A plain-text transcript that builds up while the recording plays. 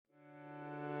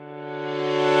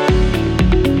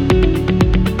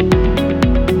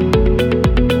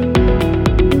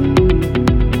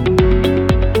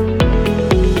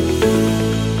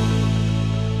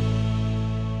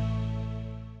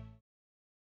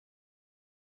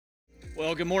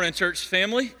Well, good morning, church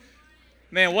family.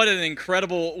 Man, what an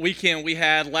incredible weekend we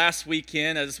had last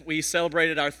weekend as we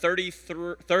celebrated our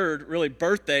 33rd, really,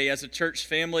 birthday as a church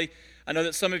family. I know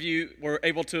that some of you were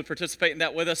able to participate in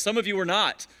that with us. Some of you were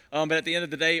not. But at the end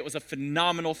of the day, it was a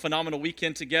phenomenal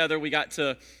weekend together. We got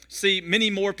to see many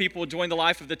more people join the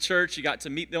life of the church. You got to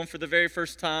meet them for the very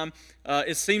first time.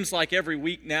 It seems like every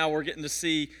week now we're getting to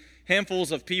see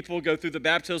handfuls of people go through the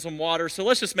baptism water. So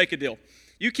let's just make a deal.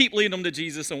 You keep leading them to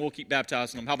Jesus and we'll keep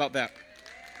baptizing them. How about that?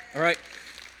 All right.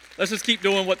 Let's just keep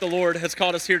doing what the Lord has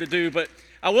called us here to do. But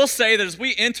I will say that as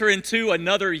we enter into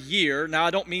another year, now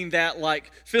I don't mean that like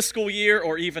fiscal year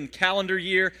or even calendar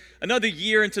year, another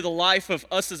year into the life of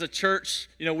us as a church.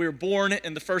 You know, we were born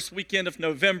in the first weekend of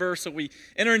November, so we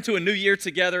enter into a new year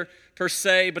together per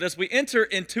se. But as we enter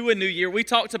into a new year, we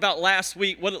talked about last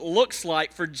week what it looks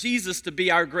like for Jesus to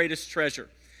be our greatest treasure.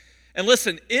 And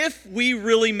listen, if we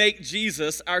really make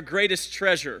Jesus our greatest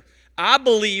treasure, I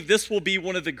believe this will be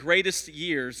one of the greatest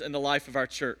years in the life of our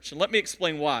church. And let me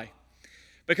explain why.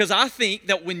 Because I think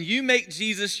that when you make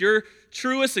Jesus your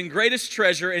truest and greatest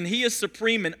treasure and He is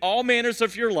supreme in all manners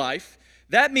of your life,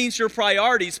 that means your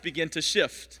priorities begin to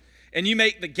shift. And you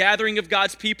make the gathering of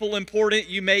God's people important.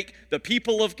 You make the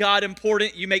people of God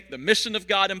important. You make the mission of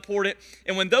God important.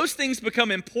 And when those things become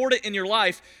important in your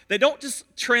life, they don't just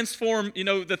transform,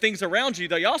 the things around you.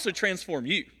 They also transform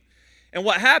you. And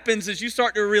what happens is you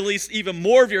start to release even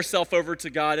more of yourself over to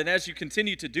God. And as you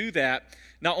continue to do that,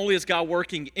 not only is God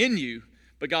working in you,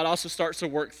 but God also starts to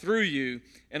work through you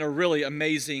in a really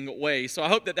amazing way. So I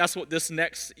hope that that's what this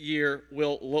next year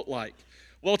will look like.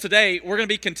 Well, today we're going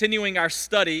to be continuing our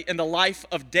study in the life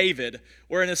of David.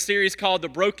 We're in a series called The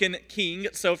Broken King.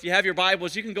 So if you have your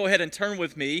Bibles, you can go ahead and turn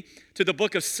with me to the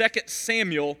book of 2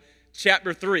 Samuel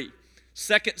chapter 3.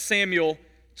 2 Samuel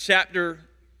chapter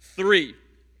 3.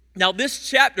 Now, this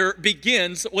chapter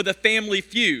begins with a family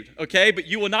feud, okay? But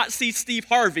you will not see Steve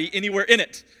Harvey anywhere in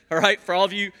it, all right? For all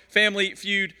of you family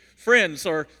feud friends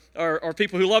or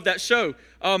people who love that show.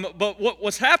 But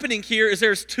what's happening here is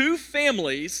there's two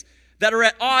families that are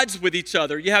at odds with each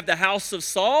other. You have the house of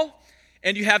Saul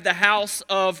and you have the house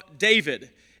of David.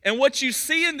 And what you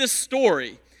see in this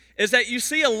story is that you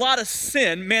see a lot of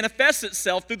sin manifest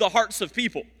itself through the hearts of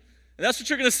people. And that's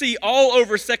what you're going to see all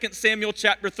over 2 Samuel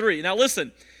chapter 3. Now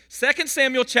listen, 2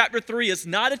 Samuel chapter 3 is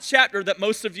not a chapter that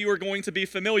most of you are going to be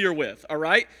familiar with, all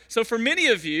right? So for many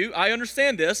of you, I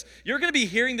understand this, you're going to be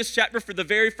hearing this chapter for the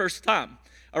very first time,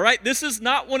 all right? This is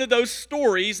not one of those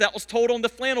stories that was told on the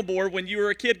flannel board when you were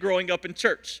a kid growing up in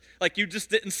church. Like you just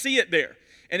didn't see it there.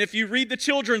 And if you read the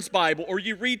children's Bible or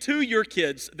you read to your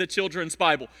kids the children's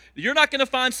Bible, you're not going to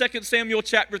find 2 Samuel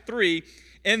chapter 3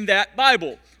 in that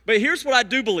Bible. But here's what I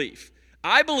do believe.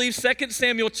 I believe 2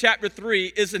 Samuel chapter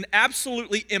 3 is an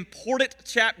absolutely important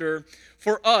chapter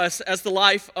for us as the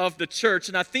life of the church.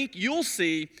 And I think you'll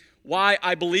see why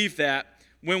I believe that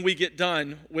when we get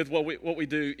done with what we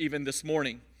do even this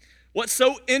morning. What's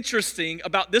so interesting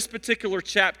about this particular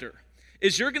chapter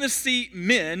is you're going to see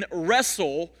men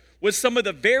wrestle with some of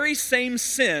the very same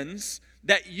sins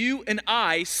that you and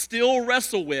I still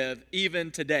wrestle with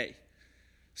even today.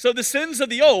 So the sins of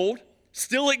the old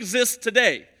still exist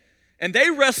today. And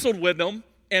they wrestled with them,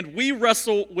 and we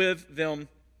wrestle with them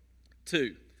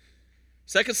too.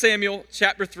 2 Samuel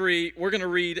chapter 3, we're going to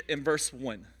read in verse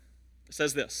 1. It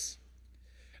says this: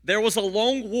 There was a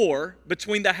long war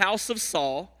between the house of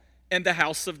Saul and the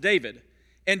house of David.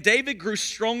 And David grew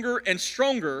stronger and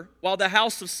stronger, while the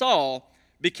house of Saul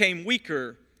became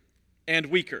weaker and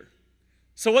weaker.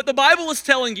 So what the Bible is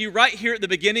telling you right here at the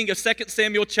beginning of 2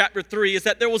 Samuel chapter 3 is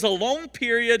that there was a long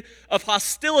period of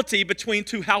hostility between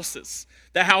two houses,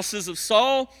 the houses of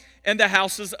Saul and the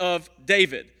houses of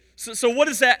David. So what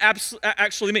does that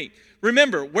actually mean?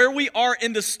 Remember, where we are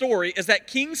in the story is that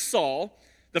King Saul,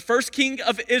 the first king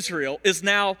of Israel, is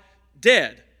now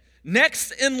dead.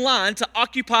 Next in line to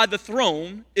occupy the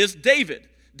throne is David.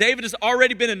 David has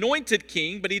already been anointed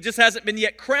king, but he just hasn't been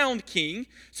yet crowned king.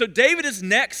 So David is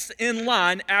next in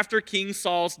line after King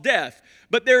Saul's death.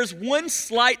 But there's one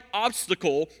slight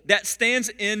obstacle that stands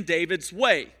in David's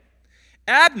way.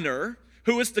 Abner,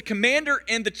 who is the commander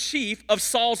and the chief of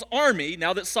Saul's army,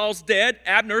 now that Saul's dead,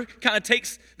 Abner kind of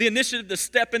takes the initiative to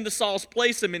step into Saul's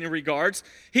place in many regards.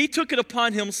 He took it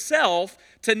upon himself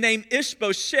to name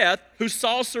Ish-bosheth, who's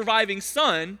Saul's surviving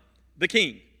son, the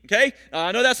king. Okay?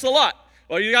 I know that's a lot.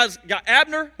 Well, you guys got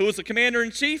Abner, who was the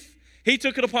commander-in-chief. He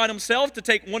took it upon himself to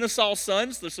take one of Saul's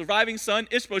sons, the surviving son,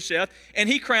 Ish-bosheth, and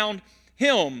he crowned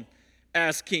him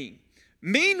as king.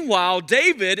 Meanwhile,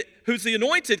 David, who's the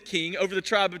anointed king over the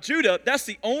tribe of Judah, that's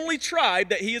the only tribe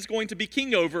that he is going to be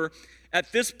king over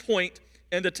at this point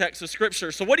in the text of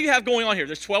Scripture. So what do you have going on here?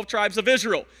 There's 12 tribes of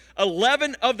Israel.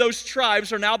 11 of those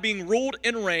tribes are now being ruled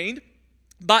and reigned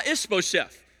by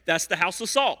Ish-bosheth. That's the house of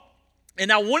Saul. And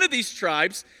now one of these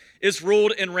tribes is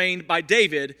ruled and reigned by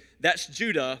David. That's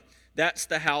Judah. That's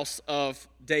the house of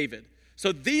David.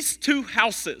 So these two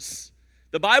houses,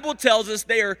 the Bible tells us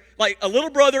they are like a little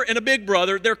brother and a big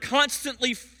brother. They're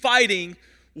constantly fighting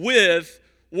with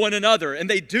one another. And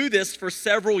they do this for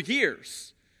several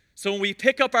years. So when we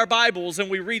pick up our Bibles and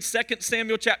we read 2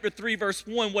 Samuel chapter 3, verse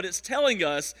 1, what it's telling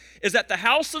us is that the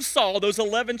house of Saul, those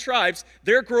 11 tribes,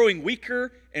 they're growing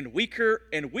weaker and weaker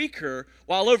and weaker,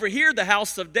 while over here the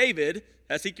house of David,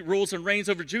 as he rules and reigns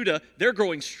over Judah, they're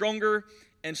growing stronger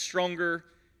and stronger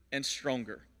and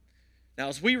stronger. Now,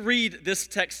 as we read this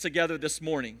text together this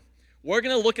morning, we're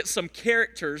going to look at some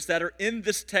characters that are in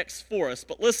this text for us.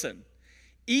 But listen,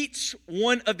 each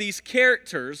one of these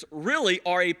characters really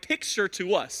are a picture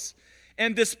to us.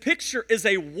 And this picture is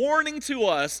a warning to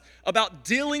us about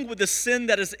dealing with the sin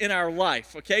that is in our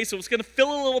life, okay? So it's going to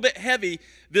feel a little bit heavy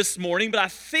this morning, but I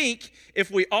think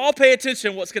if we all pay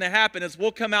attention, what's going to happen is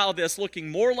we'll come out of this looking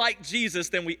more like Jesus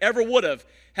than we ever would have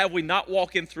had we not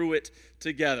walking through it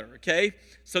together, okay?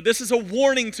 So this is a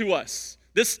warning to us.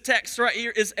 This text right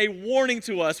here is a warning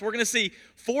to us. We're going to see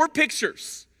 4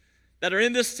 pictures that are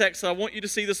in this text that I want you to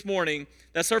see this morning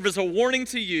that serve as a warning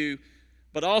to you,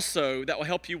 but also that will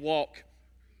help you walk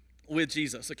with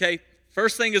Jesus, okay?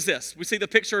 First thing is this. We see the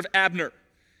picture of Abner.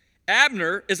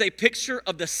 Abner is a picture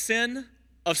of the sin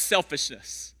of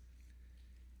selfishness.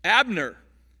 Abner,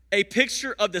 a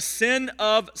picture of the sin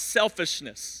of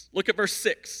selfishness. Look at verse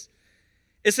 6.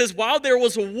 It says, while there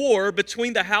was a war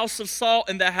between the house of Saul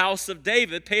and the house of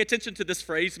David, pay attention to this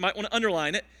phrase, you might want to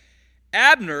underline it,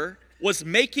 Abner was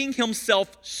making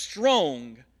himself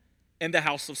strong in the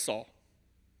house of Saul.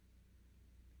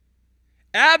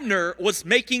 Abner was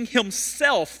making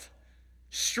himself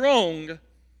strong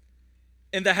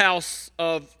in the house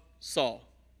of Saul.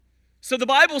 So the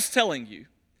Bible's telling you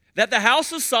that the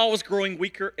house of Saul was growing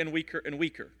weaker and weaker and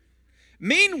weaker.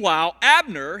 Meanwhile,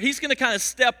 Abner, he's going to kind of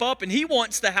step up and he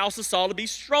wants the house of Saul to be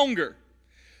stronger.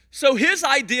 So his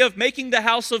idea of making the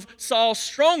house of Saul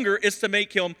stronger is to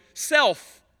make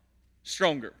himself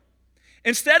stronger.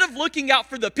 Instead of looking out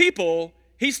for the people,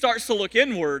 he starts to look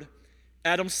inward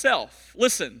at himself.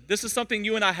 Listen, this is something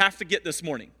you and I have to get this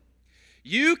morning.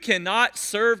 You cannot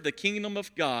serve the kingdom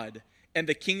of God and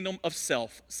the kingdom of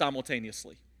self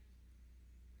simultaneously.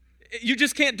 You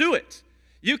just can't do it.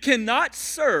 You cannot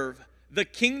serve the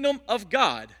kingdom of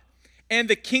God and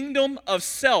the kingdom of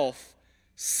self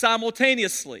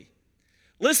simultaneously.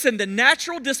 Listen, the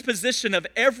natural disposition of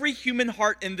every human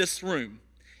heart in this room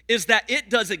is that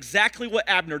it does exactly what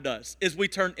Abner does, is we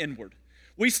turn inward.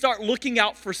 We start looking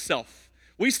out for self.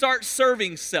 We start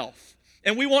serving self.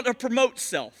 And we want to promote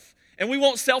self. And we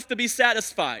want self to be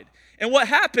satisfied. And what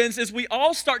happens is we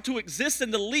all start to exist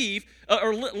and to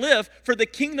live for the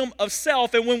kingdom of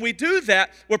self. And when we do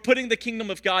that, we're putting the kingdom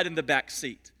of God in the back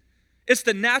seat. It's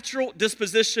the natural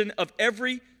disposition of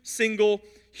every single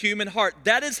human heart.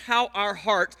 That is how our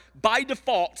heart, by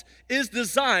default, is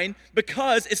designed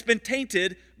because it's been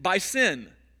tainted by sin.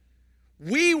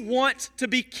 We want to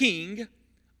be king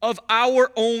of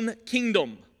our own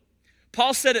kingdom.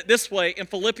 Paul said it this way in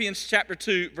Philippians chapter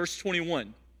 2, verse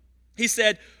 21. He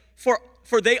said,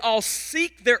 For they all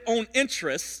seek their own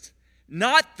interest,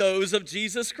 not those of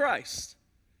Jesus Christ.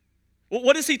 Well,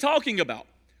 what is he talking about?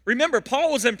 Remember,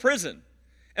 Paul was in prison.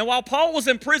 And while Paul was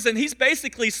in prison, he's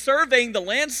basically surveying the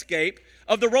landscape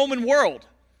of the Roman world.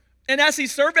 And as he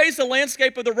surveys the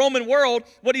landscape of the Roman world,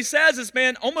 what he says is,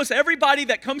 man, almost everybody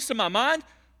that comes to my mind,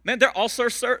 man, they're all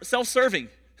self-serving.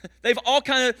 They've all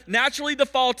kind of naturally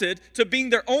defaulted to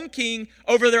being their own king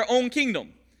over their own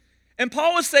kingdom. And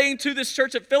Paul was saying to this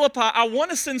church at Philippi, I want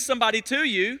to send somebody to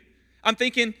you. I'm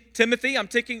thinking Timothy, I'm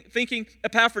thinking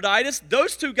Epaphroditus.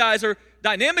 Those two guys are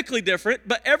dynamically different,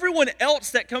 but everyone else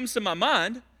that comes to my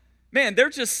mind, man, they're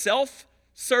just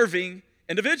self-serving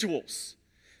individuals.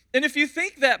 And if you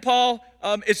think that Paul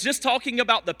is just talking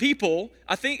about the people,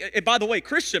 I think, by the way,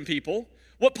 Christian people,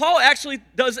 what Paul actually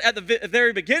does at the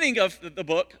very beginning of the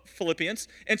book, Philippians,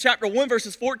 in chapter 1,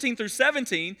 verses 14 through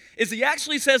 17, is he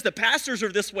actually says the pastors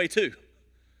are this way too.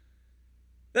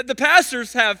 That the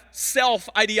pastors have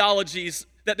self-ideologies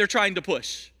that they're trying to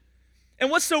push. And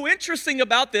what's so interesting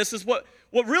about this is what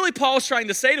really Paul's trying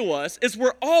to say to us is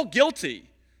we're all guilty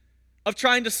of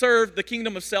trying to serve the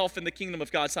kingdom of self and the kingdom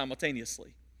of God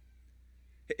simultaneously.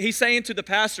 He's saying to the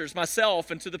pastors, myself,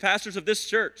 and to the pastors of this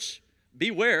church,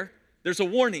 beware. There's a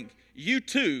warning. You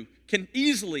too can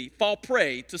easily fall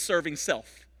prey to serving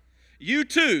self. you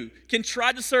too can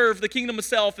try to serve the kingdom of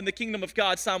self and the kingdom of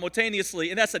God simultaneously,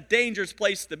 and that's a dangerous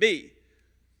place to be.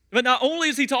 But not only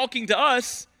is he talking to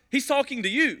us, he's talking to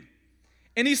you.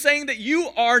 And he's saying that you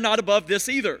are not above this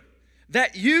either.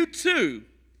 That you too,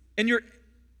 in your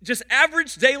just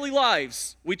average daily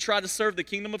lives, we try to serve the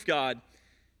kingdom of God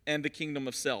and the kingdom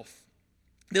of self.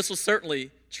 This was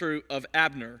certainly true of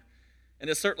Abner, and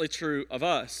it's certainly true of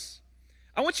us.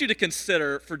 I want you to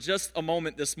consider for just a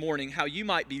moment this morning how you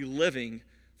might be living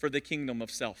for the kingdom of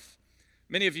self.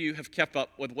 Many of you have kept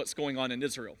up with what's going on in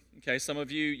Israel. Okay, some of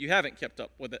you haven't kept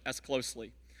up with it as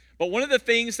closely. But one of the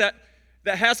things that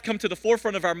has come to the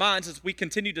forefront of our minds as we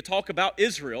continue to talk about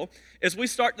Israel is we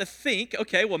start to think,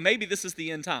 okay, well, maybe this is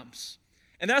the end times.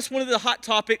 And that's one of the hot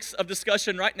topics of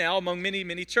discussion right now among many,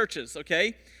 many churches,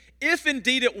 okay? If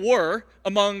indeed it were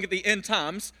among the end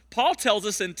times, Paul tells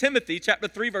us in Timothy chapter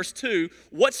 3, verse 2,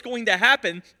 what's going to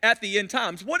happen at the end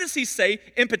times. What does he say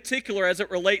in particular as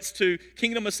it relates to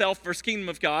kingdom of self versus kingdom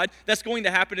of God that's going to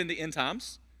happen in the end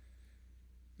times?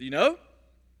 Do you know?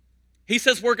 He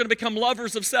says we're going to become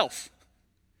lovers of self.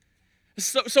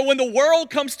 So when the world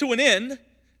comes to an end,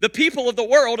 the people of the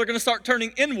world are going to start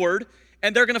turning inward,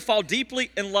 and they're going to fall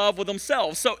deeply in love with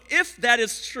themselves. So if that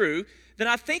is true, then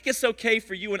I think it's okay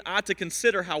for you and I to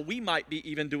consider how we might be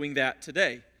even doing that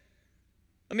today.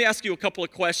 Let me ask you a couple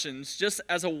of questions just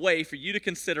as a way for you to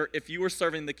consider if you are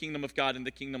serving the kingdom of God and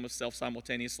the kingdom of self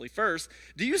simultaneously. First,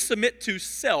 do you submit to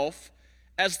self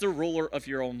as the ruler of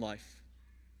your own life?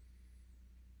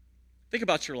 Think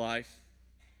about your life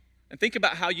and think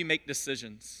about how you make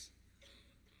decisions.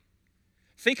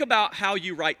 Think about how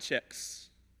you write checks.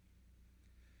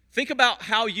 Think about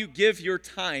how you give your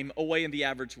time away in the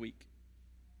average week.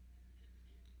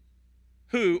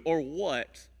 Who or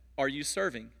what are you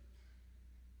serving?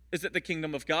 Is it the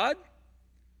kingdom of God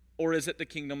or is it the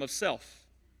kingdom of self?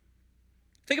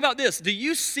 Think about this. Do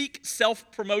you seek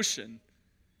self-promotion?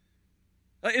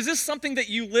 Is this something that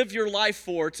you live your life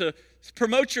for, to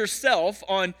promote yourself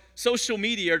on social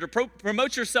media or to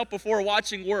promote yourself before a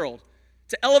watching world?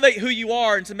 To elevate who you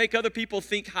are and to make other people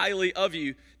think highly of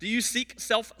you? Do you seek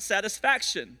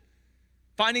self-satisfaction?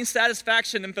 Finding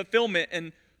satisfaction and fulfillment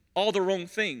in all the wrong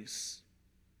things?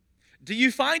 Do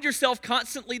you find yourself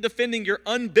constantly defending your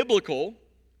unbiblical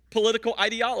political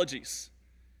ideologies?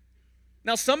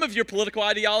 Now, some of your political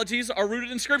ideologies are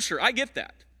rooted in Scripture. I get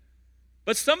that.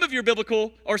 But some of your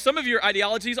biblical or some of your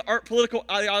ideologies aren't political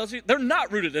ideologies. They're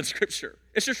not rooted in Scripture.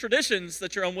 It's just traditions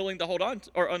that you're unwilling to hold on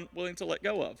to or unwilling to let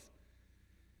go of.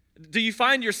 Do you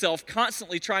find yourself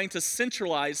constantly trying to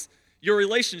centralize your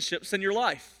relationships in your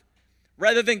life?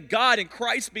 Rather than God and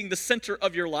Christ being the center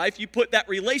of your life, you put that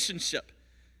relationship,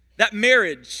 that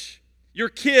marriage, your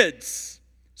kids,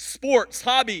 sports,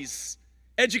 hobbies,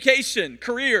 education,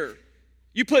 career,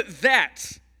 you put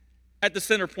that at the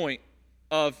center point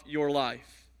of your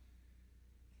life.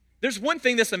 There's one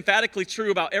thing that's emphatically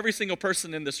true about every single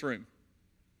person in this room.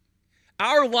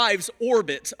 Our lives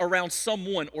orbit around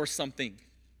someone or something.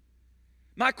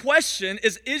 My question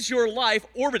is your life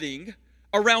orbiting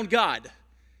around God?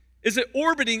 Is it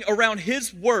orbiting around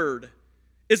His Word?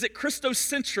 Is it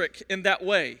Christocentric in that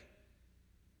way?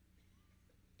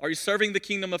 Are you serving the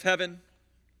kingdom of heaven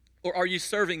or are you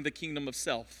serving the kingdom of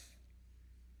self?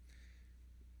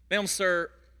 Ma'am,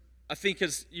 sir, I think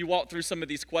as you walk through some of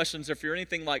these questions, if you're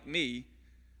anything like me,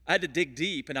 I had to dig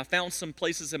deep and I found some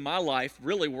places in my life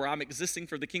really where I'm existing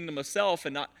for the kingdom of self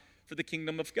and not for the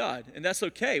kingdom of God. And that's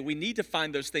okay. We need to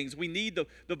find those things. We need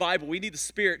the Bible. We need the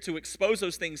Spirit to expose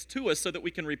those things to us so that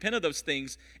we can repent of those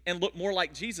things and look more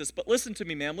like Jesus. But listen to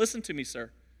me, ma'am. Listen to me,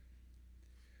 sir.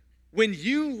 When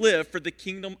you live for the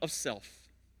kingdom of self,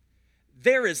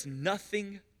 there is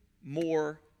nothing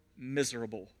more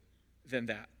miserable than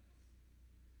that.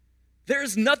 There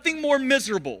is nothing more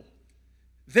miserable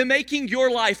than making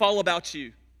your life all about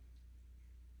you.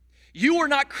 You are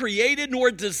not created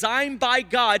nor designed by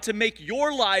God to make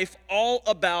your life all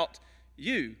about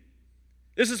you.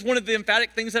 This is one of the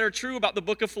emphatic things that are true about the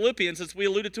book of Philippians, as we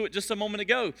alluded to it just a moment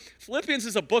ago. Philippians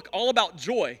is a book all about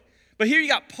joy. But here you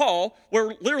got Paul,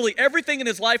 where literally everything in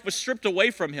his life was stripped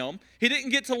away from him. He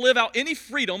didn't get to live out any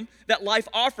freedom that life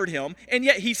offered him, and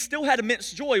yet he still had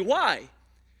immense joy. Why?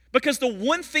 Because the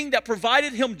one thing that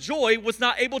provided him joy was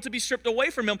not able to be stripped away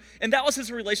from him, and that was his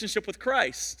relationship with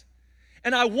Christ.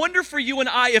 And I wonder for you and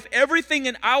I, if everything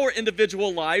in our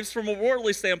individual lives from a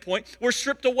worldly standpoint were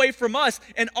stripped away from us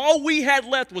and all we had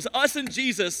left was us and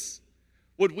Jesus,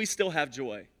 would we still have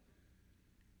joy?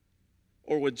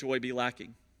 Or would joy be lacking?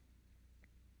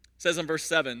 It says in verse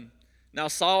 7, now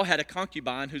Saul had a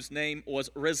concubine whose name was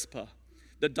Rizpah,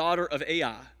 the daughter of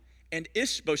Aiah. And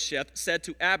Ish-bosheth said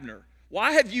to Abner,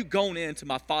 why have you gone into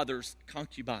my father's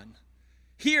concubine?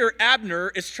 Here,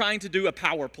 Abner is trying to do a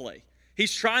power play.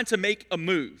 He's trying to make a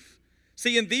move.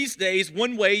 See, in these days,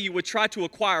 one way you would try to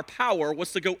acquire power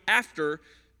was to go after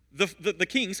the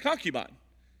king's concubine.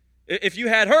 If you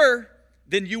had her,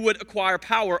 then you would acquire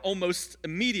power almost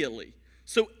immediately.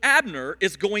 So Abner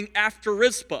is going after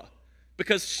Rizpah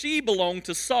because she belonged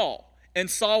to Saul, and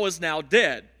Saul is now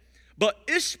dead. But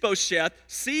Ish-bosheth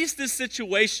sees this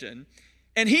situation,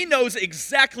 and he knows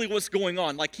exactly what's going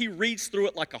on. Like he reads through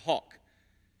it like a hawk.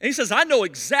 And he says, I know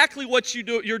exactly what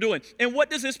you're doing. And what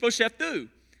does Ish-bosheth do?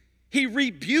 He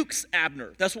rebukes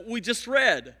Abner. That's what we just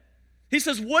read. He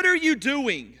says, what are you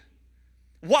doing?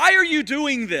 Why are you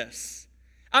doing this?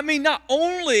 I mean, not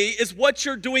only is what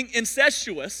you're doing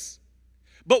incestuous,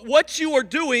 but what you are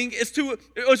doing is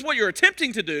what you're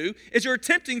attempting to do is you're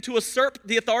attempting to usurp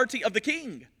the authority of the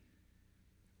king.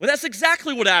 Well, that's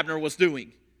exactly what Abner was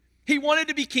doing. He wanted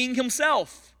to be king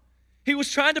himself. He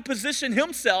was trying to position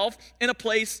himself in a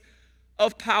place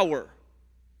of power.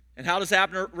 And how does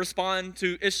Abner respond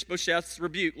to Ish-bosheth's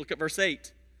rebuke? Look at verse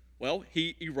 8. Well,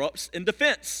 he erupts in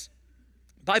defense.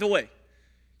 By the way,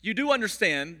 you do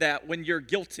understand that when you're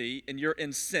guilty and you're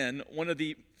in sin, one of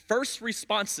the first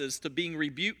responses to being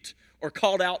rebuked or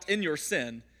called out in your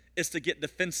sin is to get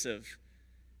defensive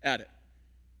at it.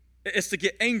 It's to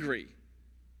get angry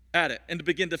at it and to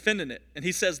begin defending it. And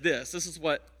he says this is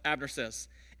what Abner says.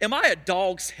 Am I a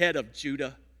dog's head of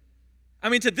Judah? I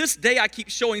mean, to this day I keep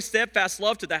showing steadfast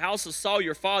love to the house of Saul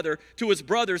your father, to his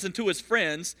brothers and to his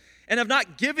friends, and have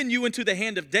not given you into the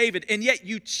hand of David, and yet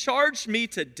you charge me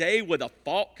today with a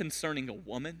fault concerning a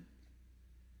woman?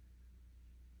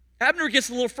 Abner gets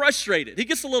a little frustrated. He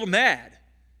gets a little mad.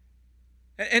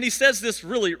 And he says this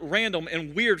really random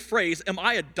and weird phrase, am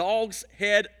I a dog's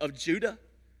head of Judah?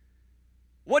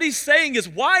 What he's saying is,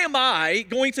 why am I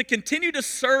going to continue to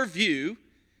serve you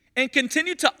and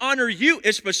continue to honor you,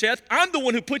 Ish-bosheth? I'm the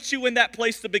one who put you in that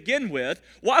place to begin with.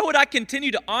 Why would I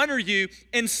continue to honor you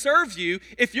and serve you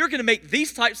if you're going to make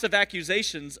these types of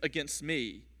accusations against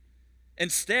me?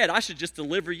 Instead, I should just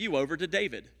deliver you over to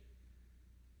David.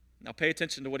 Now pay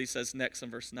attention to what he says next in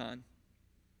verse 9.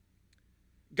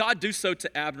 God do so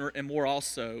to Abner and more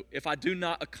also, if I do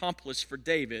not accomplish for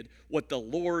David what the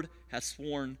Lord has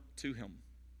sworn to him.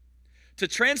 To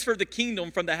transfer the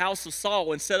kingdom from the house of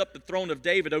Saul and set up the throne of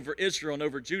David over Israel and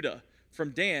over Judah,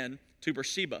 from Dan to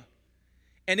Beersheba.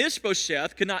 And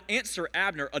Ish-bosheth could not answer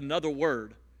Abner another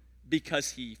word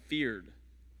because he feared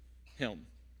him.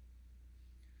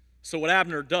 So what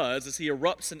Abner does is he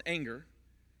erupts in anger,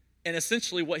 and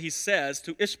essentially what he says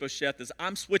to Ish-bosheth is,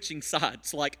 I'm switching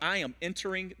sides, like I am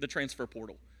entering the transfer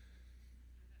portal.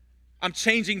 I'm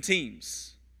changing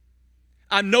teams.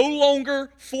 I'm no longer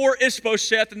for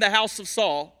Ish-bosheth in the house of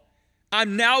Saul.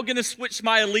 I'm now going to switch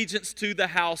my allegiance to the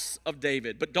house of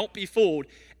David. But don't be fooled.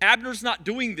 Abner's not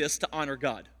doing this to honor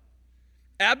God.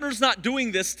 Abner's not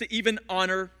doing this to even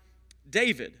honor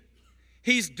David.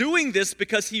 He's doing this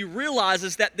because he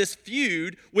realizes that this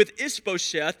feud with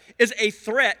Ish-bosheth is a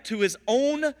threat to his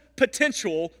own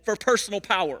potential for personal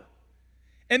power.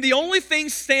 And the only thing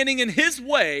standing in his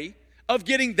way of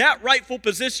getting that rightful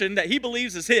position that he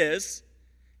believes is his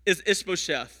is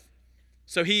Ish-bosheth.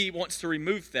 So he wants to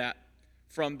remove that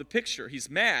from the picture. He's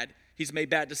mad. He's made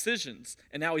bad decisions.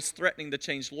 And now he's threatening to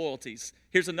change loyalties.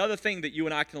 Here's another thing that you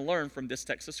and I can learn from this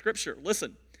text of Scripture.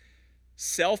 Listen,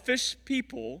 selfish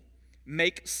people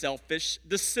make selfish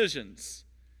decisions.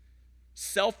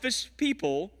 Selfish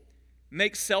people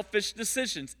make selfish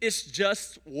decisions. It's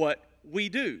just what we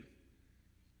do.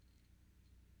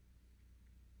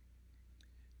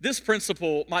 This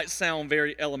principle might sound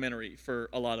very elementary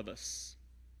for a lot of us,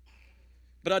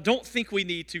 but I don't think we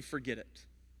need to forget it.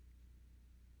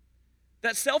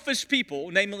 That selfish people,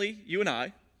 namely you and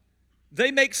I, they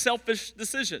make selfish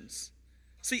decisions.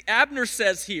 See, Abner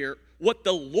says here what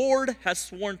the Lord has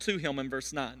sworn to him in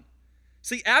verse 9.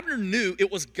 See, Abner knew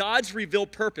it was God's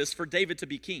revealed purpose for David to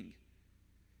be king.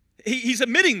 He's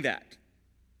admitting that.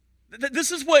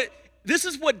 This is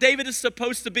what David is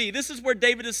supposed to be. This is where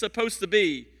David is supposed to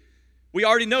be. We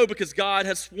already know because God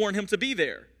has sworn him to be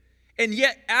there. And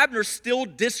yet Abner still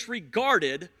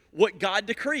disregarded what God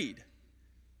decreed.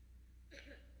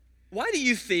 Why do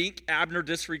you think Abner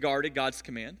disregarded God's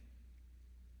command?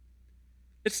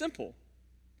 It's simple.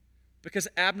 Because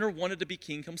Abner wanted to be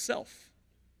king himself.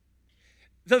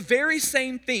 The very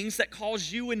same things that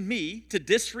cause you and me to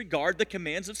disregard the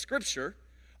commands of Scripture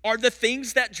are the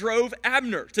things that drove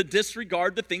Abner to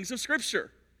disregard the things of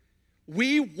Scripture.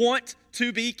 We want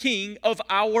to be king of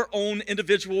our own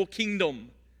individual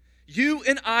kingdom. You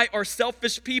and I are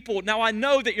selfish people. Now, I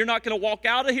know that you're not going to walk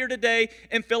out of here today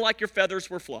and feel like your feathers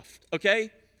were fluffed,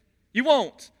 okay? You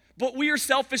won't. But we are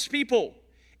selfish people.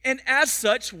 And as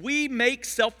such, we make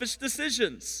selfish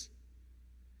decisions.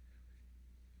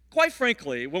 Quite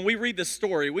frankly, when we read this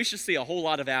story, we should see a whole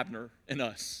lot of Abner in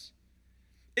us.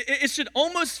 It should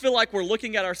almost feel like we're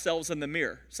looking at ourselves in the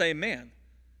mirror, saying, man,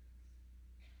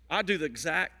 I do the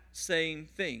exact same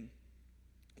thing.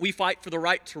 We fight for the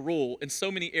right to rule in so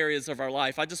many areas of our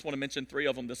life. I just want to mention 3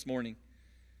 of them this morning.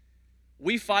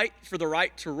 We fight for the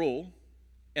right to rule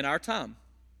in our time.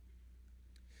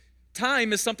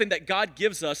 Time is something that God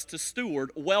gives us to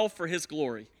steward well for His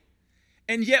glory.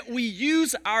 And yet we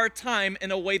use our time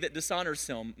in a way that dishonors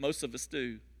Him. Most of us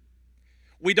do.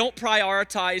 We don't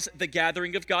prioritize the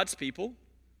gathering of God's people.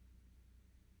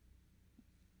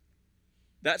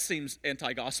 That seems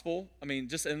anti-gospel. I mean,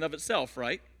 just in and of itself,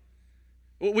 right?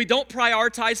 We don't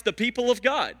prioritize the people of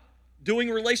God, doing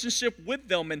relationship with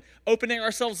them and opening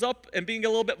ourselves up and being a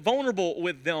little bit vulnerable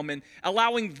with them and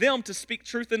allowing them to speak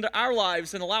truth into our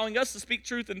lives and allowing us to speak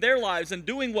truth in their lives and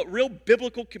doing what real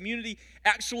biblical community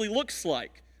actually looks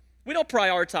like. We don't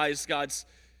prioritize God's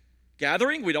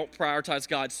gathering. We don't prioritize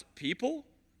God's people.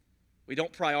 We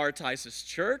don't prioritize His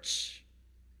church.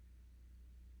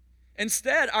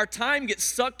 Instead, our time gets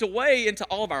sucked away into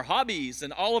all of our hobbies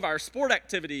and all of our sport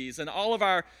activities and all of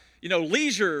our,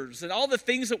 leisures and all the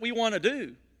things that we want to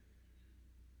do.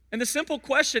 And the simple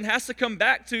question has to come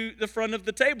back to the front of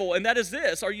the table, and that is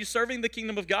this: are you serving the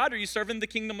kingdom of God or are you serving the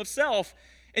kingdom of self?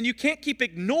 And you can't keep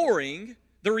ignoring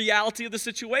the reality of the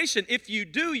situation. If you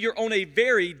do, you're on a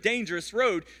very dangerous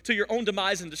road to your own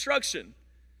demise and destruction.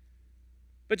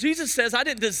 But Jesus says, I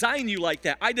didn't design you like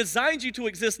that. I designed you to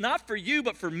exist not for you,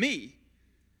 but for me.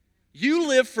 You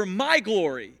live for my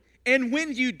glory. And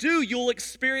when you do, you'll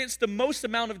experience the most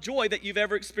amount of joy that you've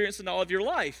ever experienced in all of your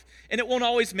life. And it won't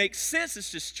always make sense, it's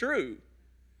just true.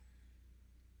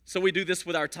 So we do this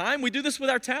with our time, we do this with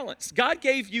our talents. God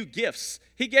gave you gifts.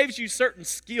 He gave you certain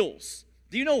skills.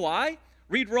 Do you know why?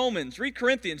 Read Romans, read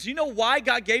Corinthians. Do you know why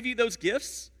God gave you those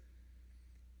gifts?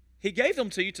 He gave them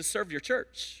to you to serve your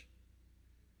church.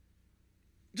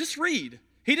 Just read.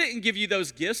 He didn't give you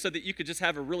those gifts so that you could just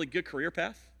have a really good career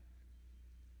path.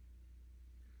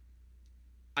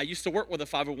 I used to work with a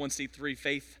 501c3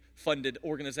 faith-funded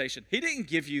organization. He didn't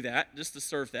give you that just to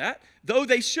serve that, though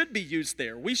they should be used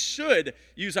there. We should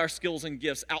use our skills and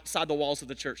gifts outside the walls of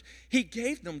the church. He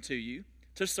gave them to you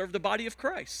to serve the body of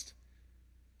Christ,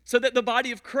 so that the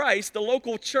body of Christ, the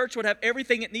local church, would have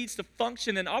everything it needs to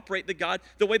function and operate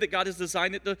the way that God has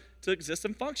designed it to exist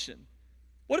and function.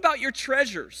 What about your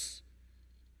treasures?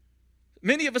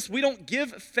 Many of us, we don't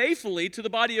give faithfully to the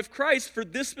body of Christ for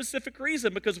this specific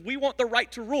reason, because we want the right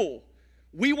to rule.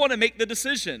 We want to make the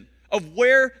decision of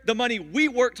where the money we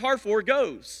worked hard for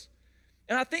goes.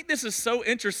 And I think this is so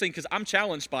interesting because I'm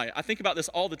challenged by it. I think about this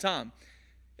all the time.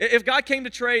 If God came to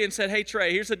Trey and said, hey,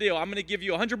 Trey, here's the deal. I'm going to give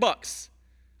you $100.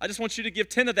 I just want you to give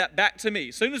 10 of that back to me.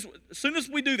 As soon as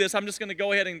we do this, I'm just going to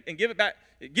go ahead and give it back.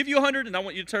 Give you 100, and I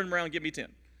want you to turn around and give me 10.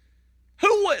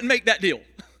 Who wouldn't make that deal?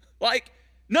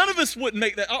 None of us wouldn't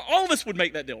make that. All of us would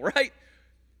make that deal, right?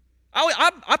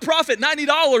 I profit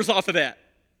 $90 off of that.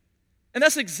 And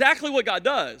that's exactly what God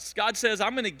does. God says,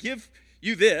 I'm going to give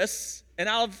you this, and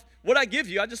what I give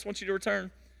you, I just want you to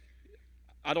return.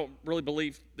 I don't really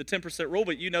believe the 10% rule,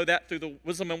 but you know that through the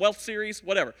Wisdom and Wealth series,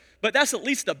 whatever. But that's at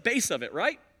least the base of it,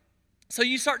 right? So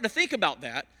you start to think about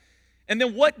that, and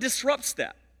then what disrupts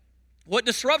that? What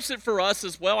disrupts it for us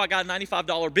is, I got a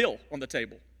 $95 bill on the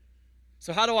table.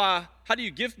 So how do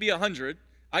you give me 100?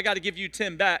 I got to give you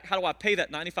 10 back. How do I pay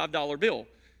that $95 bill?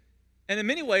 And in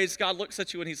many ways, God looks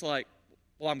at you and He's like,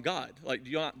 well, I'm God. Do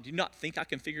you not think I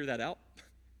can figure that out?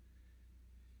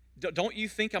 Don't you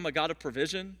think I'm a God of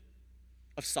provision,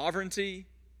 of sovereignty?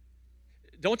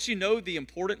 Don't you know the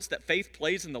importance that faith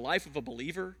plays in the life of a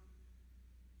believer?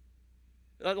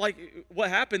 What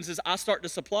happens is I start to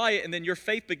supply it, and then your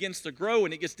faith begins to grow,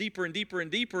 and it gets deeper and deeper and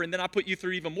deeper, and then I put you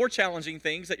through even more challenging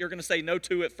things that you're going to say no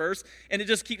to at first, and it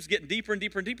just keeps getting deeper and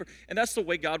deeper and deeper. And that's the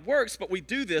way God works, but we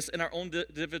do this in our own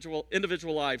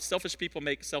individual lives. Selfish people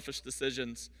make selfish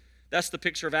decisions. That's the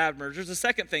picture of Abner. There's a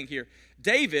second thing here.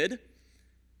 David,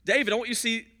 I want you to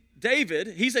see David,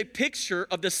 he's a picture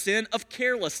of the sin of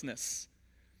carelessness.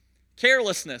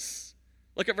 Carelessness.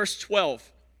 Look at verse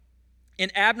 12.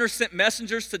 And Abner sent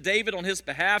messengers to David on his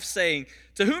behalf, saying,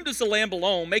 to whom does the land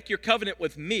belong? Make your covenant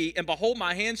with me, and behold,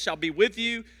 my hand shall be with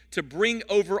you to bring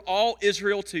over all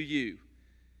Israel to you.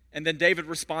 And then David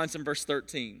responds in verse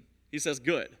 13. He says,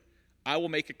 good, I will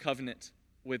make a covenant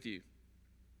with you.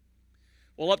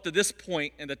 Well, up to this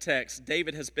point in the text,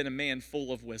 David has been a man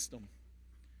full of wisdom.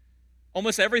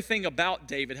 Almost everything about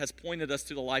David has pointed us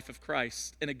to the life of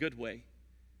Christ in a good way.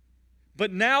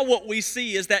 But now what we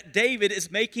see is that David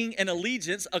is making an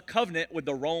allegiance, a covenant with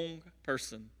the wrong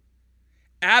person.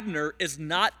 Abner is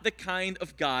not the kind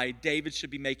of guy David should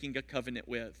be making a covenant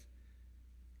with.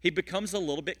 He becomes a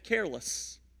little bit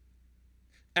careless.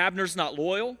 Abner's not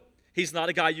loyal. He's not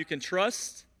a guy you can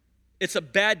trust. It's a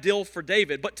bad deal for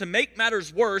David. But to make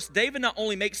matters worse, David not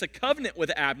only makes a covenant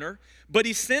with Abner, but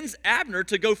he sends Abner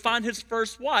to go find his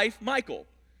first wife, Michal.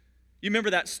 You remember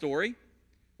that story?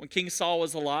 When King Saul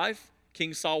was alive,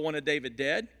 King Saul wanted David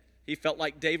dead. He felt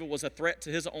like David was a threat to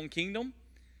his own kingdom.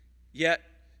 Yet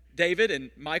David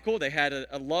and Michal, they had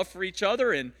a love for each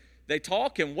other, and they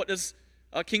talk. And what does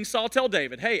King Saul tell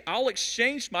David? Hey, I'll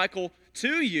exchange Michal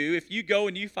to you if you go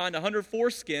and you find 100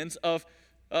 foreskins of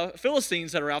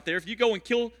Philistines that are out there. If you go and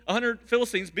kill 100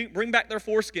 Philistines, bring back their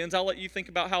foreskins. I'll let you think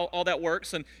about how all that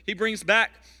works. And he brings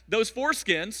back those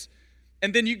foreskins,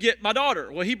 and then you get my daughter.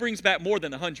 Well, he brings back more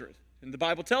than 100, and the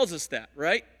Bible tells us that,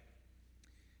 right?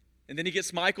 And then he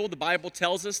gets Michal. The Bible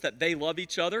tells us that they love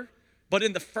each other. But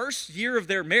in the first year of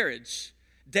their marriage,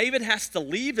 David has to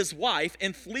leave his wife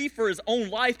and flee for his own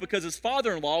life because his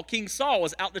father-in-law, King Saul,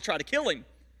 was out to try to kill him.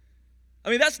 I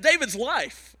mean, that's David's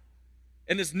life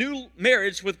and his new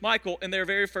marriage with Michal in their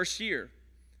very first year.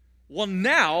 Well,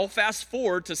 now, fast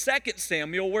forward to 2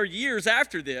 Samuel, where years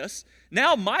after this,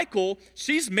 now Michal,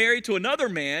 she's married to another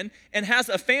man and has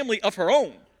a family of her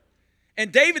own.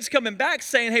 And David's coming back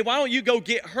saying, hey, why don't you go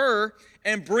get her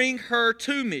and bring her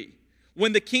to me?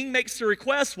 When the king makes the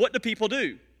request, what do people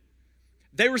do?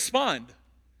 They respond.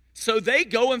 So they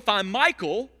go and find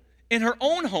Michal in her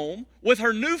own home with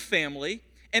her new family,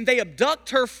 and they abduct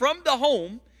her from the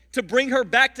home to bring her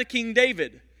back to King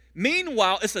David.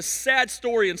 Meanwhile, it's a sad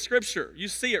story in Scripture. You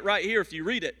see it right here if you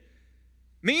read it.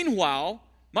 Meanwhile,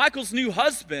 Michal's new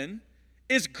husband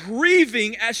is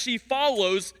grieving as he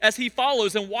follows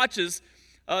and watches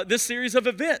this series of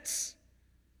events.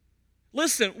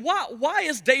 Listen, why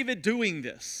is David doing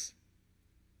this?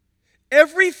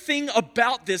 Everything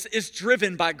about this is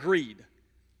driven by greed.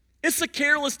 It's a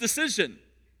careless decision.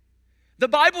 The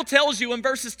Bible tells you in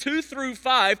verses 2 through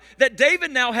 5 that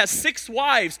David now has 6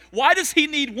 wives. Why does he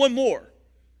need one more?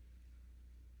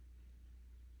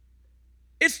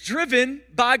 It's driven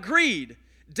by greed.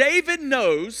 David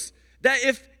knows that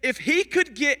if he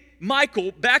could get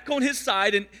Michal back on his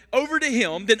side and over to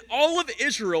him, then all of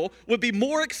Israel would be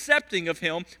more accepting of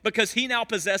him because he now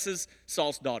possesses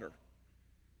Saul's daughter.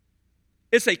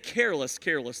 It's a careless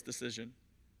decision.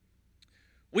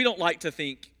 We don't like to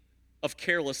think of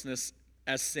carelessness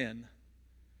as sin.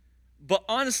 But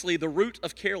honestly, the root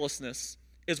of carelessness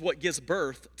is what gives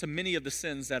birth to many of the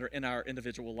sins that are in our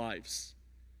individual lives.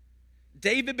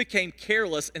 David became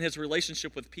careless in his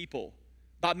relationship with people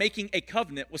by making a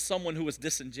covenant with someone who was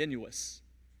disingenuous.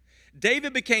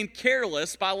 David became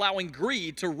careless by allowing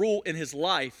greed to rule in his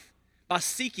life by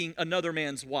seeking another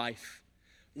man's wife.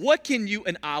 What can you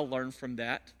and I learn from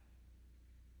that?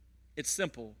 It's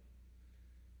simple.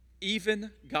 Even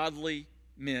godly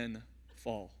men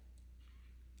fall.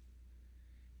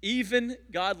 Even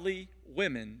godly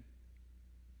women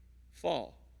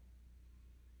fall.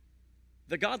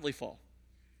 The godly fall.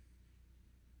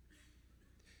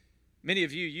 Many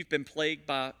of you, you've been plagued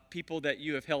by people that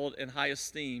you have held in high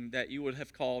esteem that you would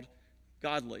have called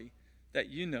godly, that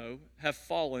you know have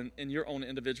fallen in your own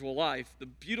individual life. The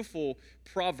beautiful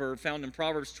proverb found in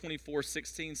Proverbs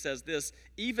 24:16 says this: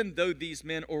 even though these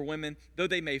men or women, though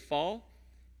they may fall,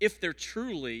 if they're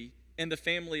truly in the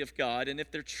family of God and if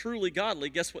they're truly godly,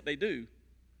 guess what they do?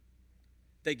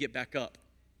 They get back up.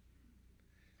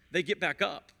 They get back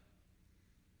up.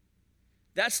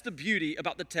 That's the beauty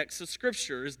about the text of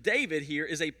Scripture. Is David here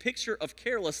is a picture of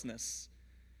carelessness.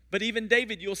 But even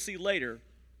David, you'll see later,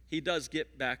 he does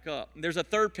get back up. And there's a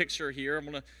third picture here. I'm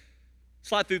going to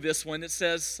slide through this one. It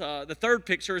says the third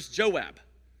picture is Joab.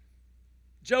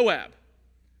 Joab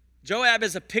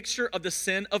is a picture of the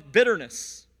sin of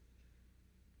bitterness.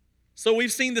 So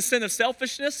we've seen the sin of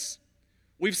selfishness.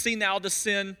 We've seen now the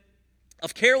sin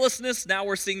of carelessness. Now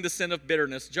we're seeing the sin of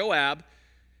bitterness. Joab,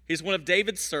 he's one of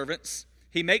David's servants.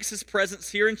 He makes his presence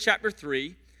here in chapter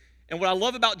 3. And what I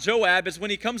love about Joab is when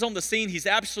he comes on the scene, he's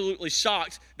absolutely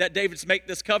shocked that David's make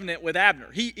this covenant with Abner.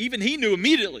 He knew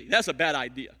immediately that's a bad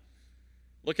idea.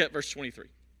 Look at verse 23.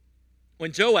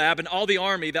 When Joab and all the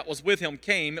army that was with him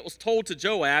came, it was told to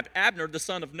Joab, Abner, the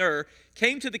son of Ner,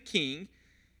 came to the king,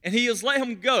 and he has let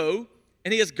him go,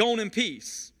 and he has gone in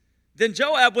peace. Then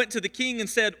Joab went to the king and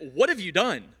said, what have you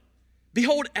done?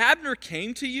 Behold, Abner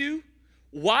came to you.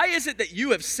 Why is it that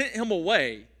you have sent him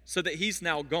away so that he's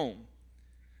now gone?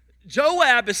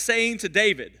 Joab is saying to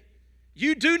David,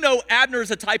 you do know Abner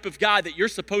is a type of guy that you're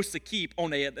supposed to keep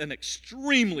on an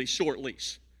extremely short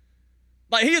leash.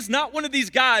 Like, he is not one of these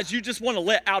guys you just want to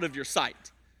let out of your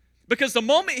sight. Because the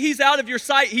moment he's out of your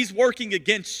sight, he's working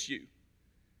against you.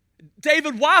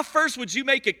 David, why first would you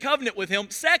make a covenant with him?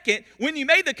 Second, when you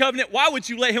made the covenant, why would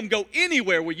you let him go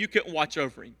anywhere where you couldn't watch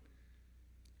over him?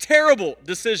 Terrible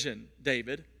decision,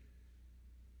 David.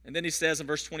 And then he says in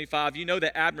verse 25, you know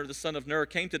that Abner, the son of Ner,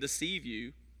 came to deceive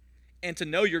you, and to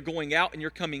know you're going out and you're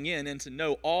coming in, and to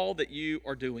know all that you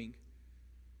are doing.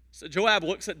 So Joab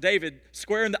looks at David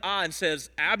square in the eye and says,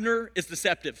 Abner is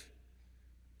deceptive.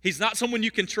 He's not someone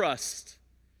you can trust.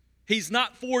 He's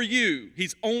not for you.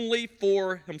 He's only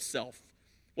for himself.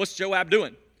 What's Joab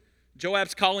doing?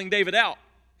 Joab's calling David out.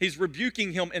 He's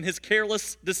rebuking him in his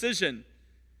careless decision.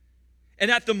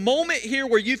 And at the moment here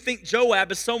where you think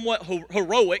Joab is somewhat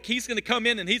heroic, he's going to come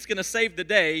in and he's going to save the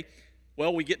day,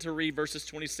 well, we get to read verses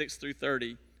 26 through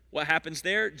 30. What happens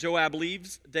there? Joab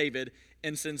leaves David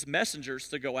and sends messengers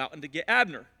to go out and to get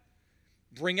Abner.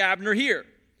 Bring Abner here.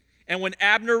 And when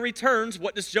Abner returns,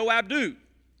 what does Joab do?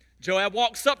 Joab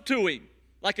walks up to him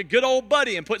like a good old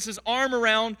buddy and puts his arm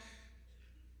around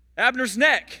Abner's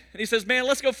neck. And he says, man,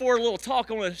 let's go for a little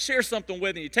talk. I want to share something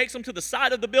with you. He takes him to the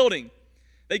side of the building.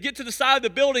 They get to the side of the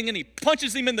building and he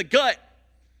punches him in the gut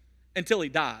until he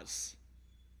dies.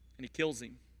 And he kills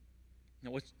him.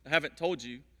 Now, what I haven't told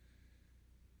you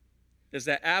is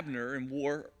that Abner in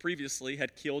war previously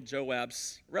had killed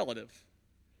Joab's relative.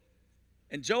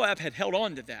 And Joab had held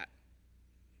on to that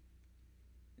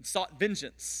and sought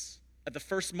vengeance at the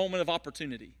first moment of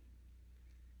opportunity.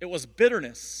 It was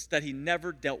bitterness that he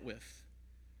never dealt with.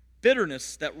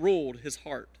 Bitterness that ruled his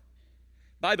heart.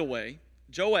 By the way,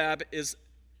 Joab is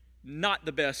not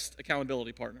the best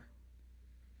accountability partner.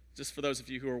 Just for those of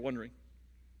you who are wondering.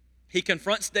 He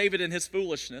confronts David in his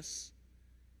foolishness,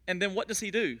 and then what does he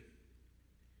do?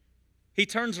 He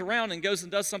turns around and goes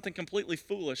and does something completely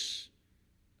foolish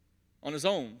on his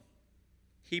own.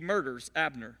 He murders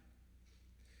Abner.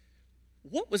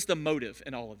 What was the motive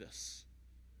in all of this?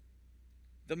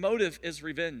 The motive is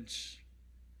revenge.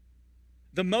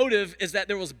 The motive is that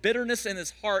there was bitterness in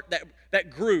his heart that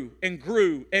grew and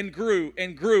grew and grew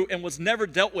and grew and was never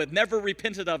dealt with, never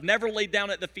repented of, never laid down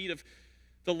at the feet of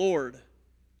the Lord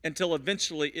until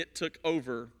eventually it took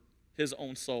over his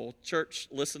own soul. Church,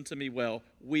 listen to me well.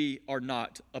 We are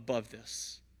not above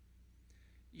this.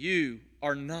 You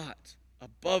are not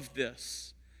above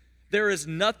this. There is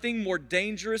nothing more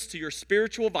dangerous to your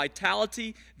spiritual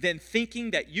vitality than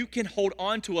thinking that you can hold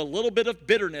on to a little bit of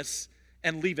bitterness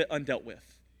and leave it undealt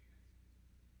with.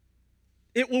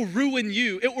 It will ruin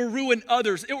you. It will ruin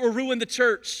others. It will ruin the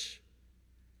church.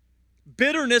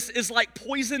 Bitterness is like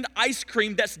poisoned ice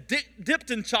cream that's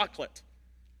dipped in chocolate.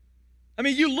 I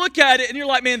mean, you look at it and you're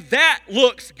like, man, that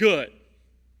looks good.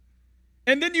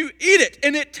 And then you eat it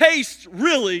and it tastes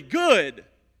really good.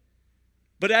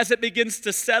 But as it begins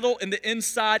to settle in the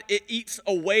inside, it eats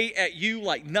away at you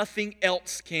like nothing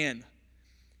else can.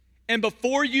 And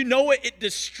before you know it, it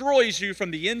destroys you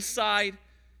from the inside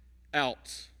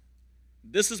out.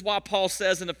 This is why Paul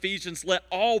says in Ephesians, let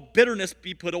all bitterness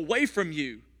be put away from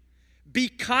you. Be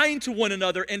kind to one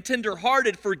another and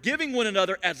tenderhearted, forgiving one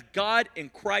another as God in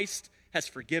Christ has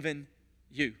forgiven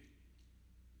you.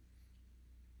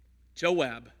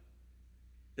 Joab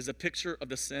is a picture of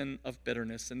the sin of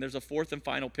bitterness. And there's a fourth and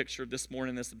final picture this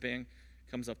morning as the band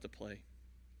comes up to play.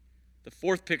 The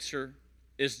fourth picture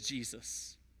is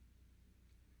Jesus.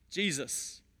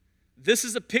 Jesus. This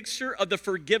is a picture of the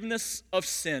forgiveness of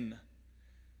sin.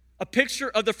 A picture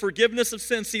of the forgiveness of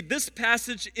sin. See, this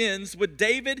passage ends with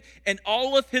David and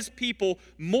all of his people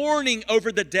mourning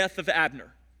over the death of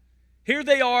Abner. Here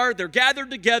they are, they're gathered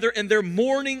together, and they're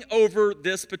mourning over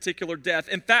this particular death.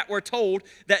 In fact, we're told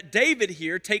that David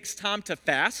here takes time to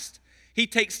fast. He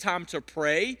takes time to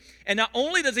pray. And not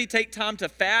only does he take time to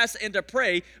fast and to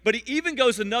pray, but he even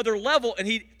goes another level and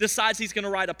he decides he's going to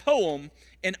write a poem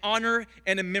in honor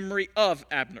and in memory of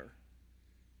Abner.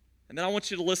 And then I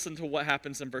want you to listen to what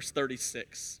happens in verse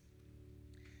 36.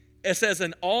 It says,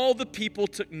 and all the people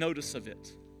took notice of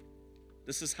it.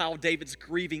 This is how David's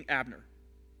grieving Abner.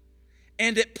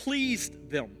 And it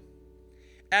pleased them,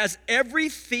 as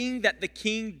everything that the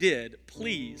king did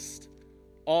pleased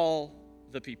all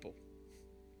the people.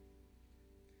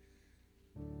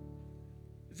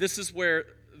 This is where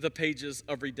the pages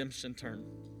of redemption turn.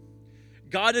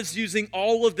 God is using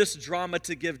all of this drama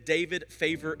to give David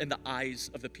favor in the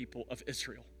eyes of the people of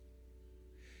Israel.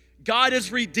 God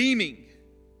is redeeming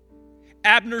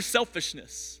Abner's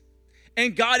selfishness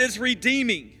And God is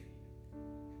redeeming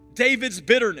David's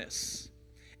bitterness.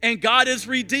 And God is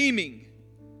redeeming,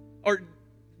 or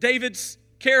David's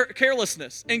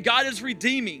carelessness. And God is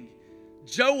redeeming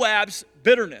Joab's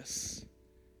bitterness.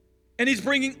 And he's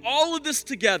bringing all of this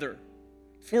together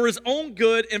for his own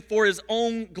good and for his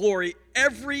own glory.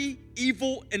 Every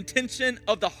evil intention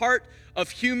of the heart of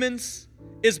humans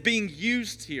is being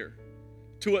used here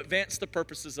to advance the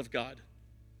purposes of God.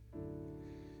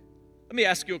 Let me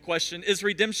ask you a question. Is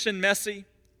redemption messy?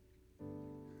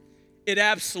 It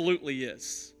absolutely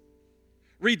is.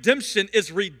 Redemption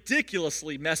is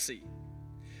ridiculously messy.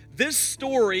 This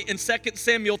story in 2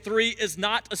 Samuel 3 is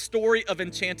not a story of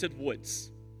enchanted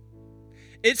woods.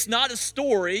 It's not a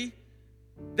story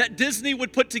that Disney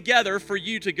would put together for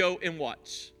you to go and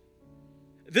watch.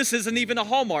 This isn't even a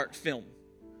Hallmark film.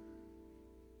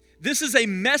 This is a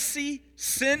messy,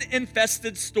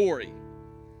 sin-infested story.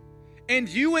 And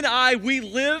you and I, we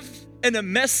live in a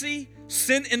messy,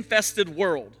 sin-infested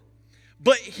world.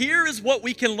 But here is what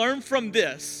we can learn from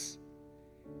this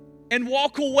and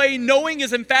walk away knowing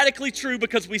is emphatically true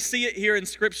because we see it here in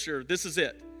Scripture. This is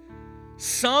it.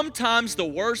 Sometimes the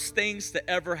worst things to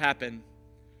ever happen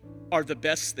are the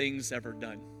best things ever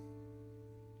done.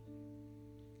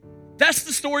 That's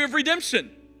the story of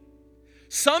redemption.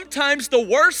 Sometimes the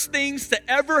worst things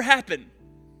to ever happen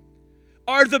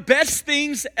are the best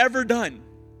things ever done.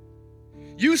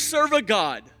 You serve a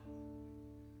God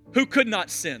who could not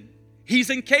sin. He's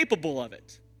incapable of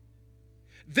it.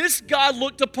 This God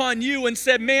looked upon you and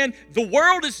said, man, the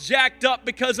world is jacked up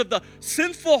because of the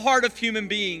sinful heart of human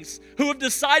beings who have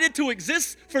decided to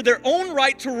exist for their own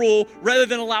right to rule rather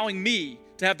than allowing me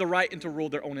to have the right and to rule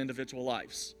their own individual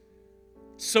lives.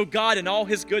 So God, in all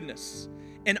his goodness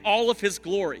and all of his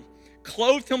glory,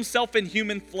 clothed himself in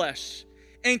human flesh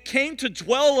and came to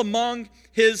dwell among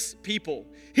his people.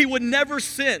 He would never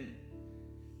sin.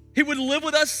 He would live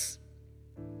with us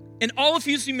in all of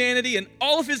his humanity and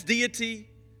all of his deity.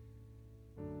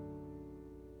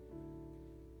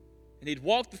 And he'd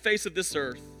walk the face of this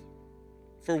earth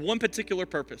for one particular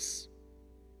purpose.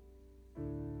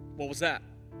 What was that?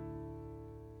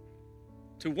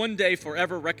 To one day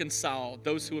forever reconcile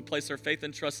those who would place their faith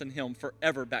and trust in him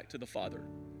forever back to the Father.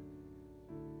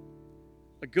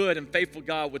 A good and faithful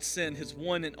God would send his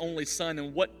one and only Son,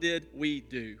 and what did we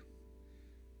do?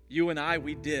 You and I,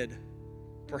 we did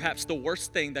perhaps the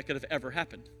worst thing that could have ever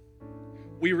happened.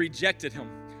 We rejected him.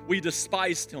 We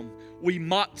despised him. We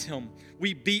mocked him.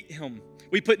 We beat him.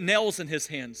 We put nails in his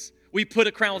hands. We put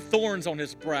a crown of thorns on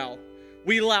his brow.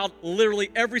 We allowed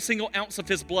literally every single ounce of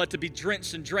his blood to be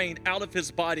drenched and drained out of his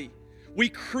body. We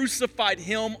crucified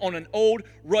him on an old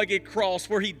rugged cross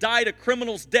where he died a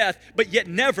criminal's death, but yet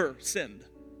never sinned.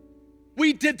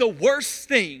 We did the worst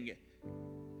thing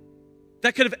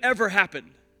that could have ever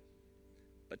happened.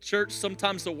 But church,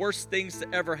 sometimes the worst things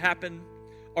that ever happen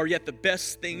are yet the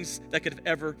best things that could have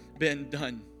ever been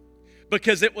done.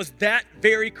 Because it was that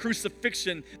very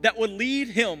crucifixion that would lead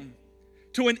him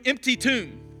to an empty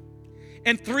tomb.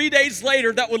 And 3 days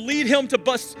later, that would lead him to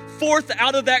bust forth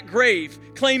out of that grave,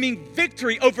 claiming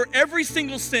victory over every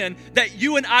single sin that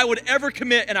you and I would ever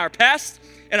commit in our past,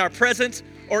 in our present,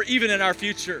 or even in our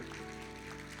future.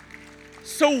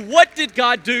 So what did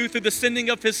God do through the sending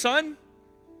of his Son?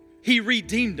 He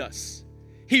redeemed us.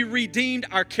 He redeemed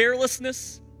our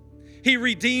carelessness. He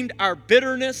redeemed our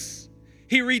bitterness.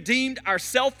 He redeemed our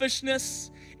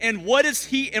selfishness. And what is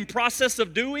he in process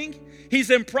of doing?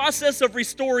 He's in process of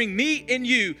restoring me and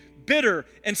you, bitter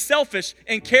and selfish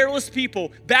and careless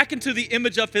people, back into the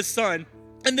image of his Son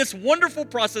in this wonderful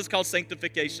process called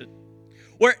sanctification,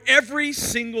 where every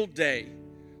single day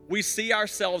we see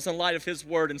ourselves in light of his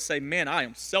word and say, man, I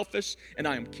am selfish and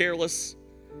I am careless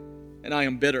and I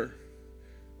am bitter.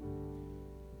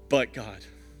 But God,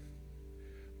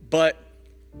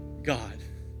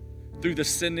 through the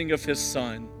sending of his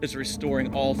Son, is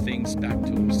restoring all things back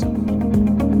to himself.